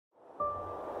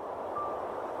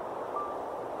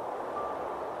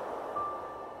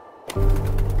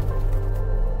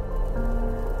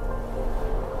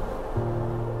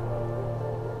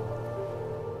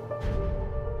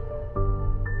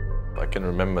can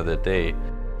remember the day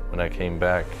when I came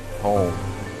back home.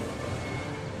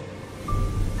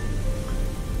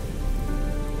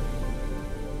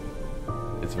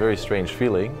 It's a very strange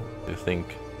feeling to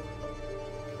think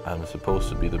I'm supposed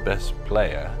to be the best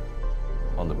player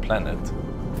on the planet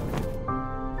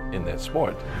in that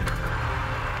sport.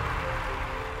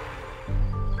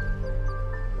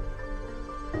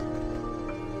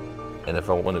 And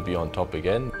if I want to be on top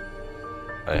again,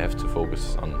 I have to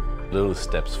focus on little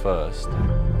steps first.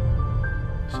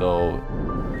 So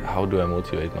how do I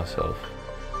motivate myself?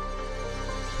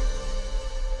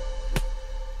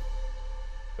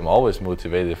 I'm always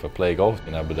motivated if I play golf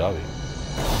in Abu Dhabi.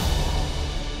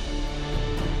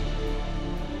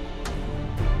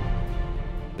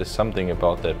 There's something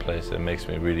about that place that makes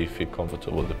me really feel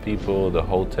comfortable. The people, the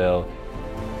hotel.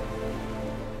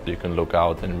 You can look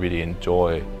out and really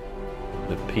enjoy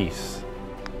the peace.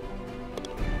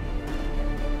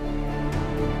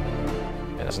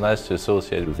 And it's nice to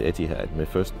associate with Etihad, my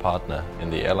first partner in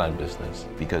the airline business,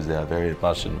 because they are very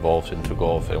much involved into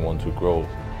golf and want to grow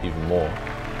even more.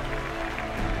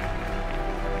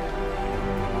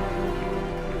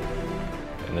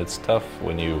 And it's tough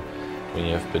when you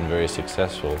have been very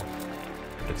successful.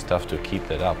 It's tough to keep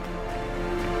that up.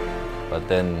 But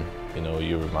then,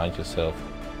 you remind yourself,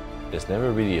 there's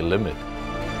never really a limit.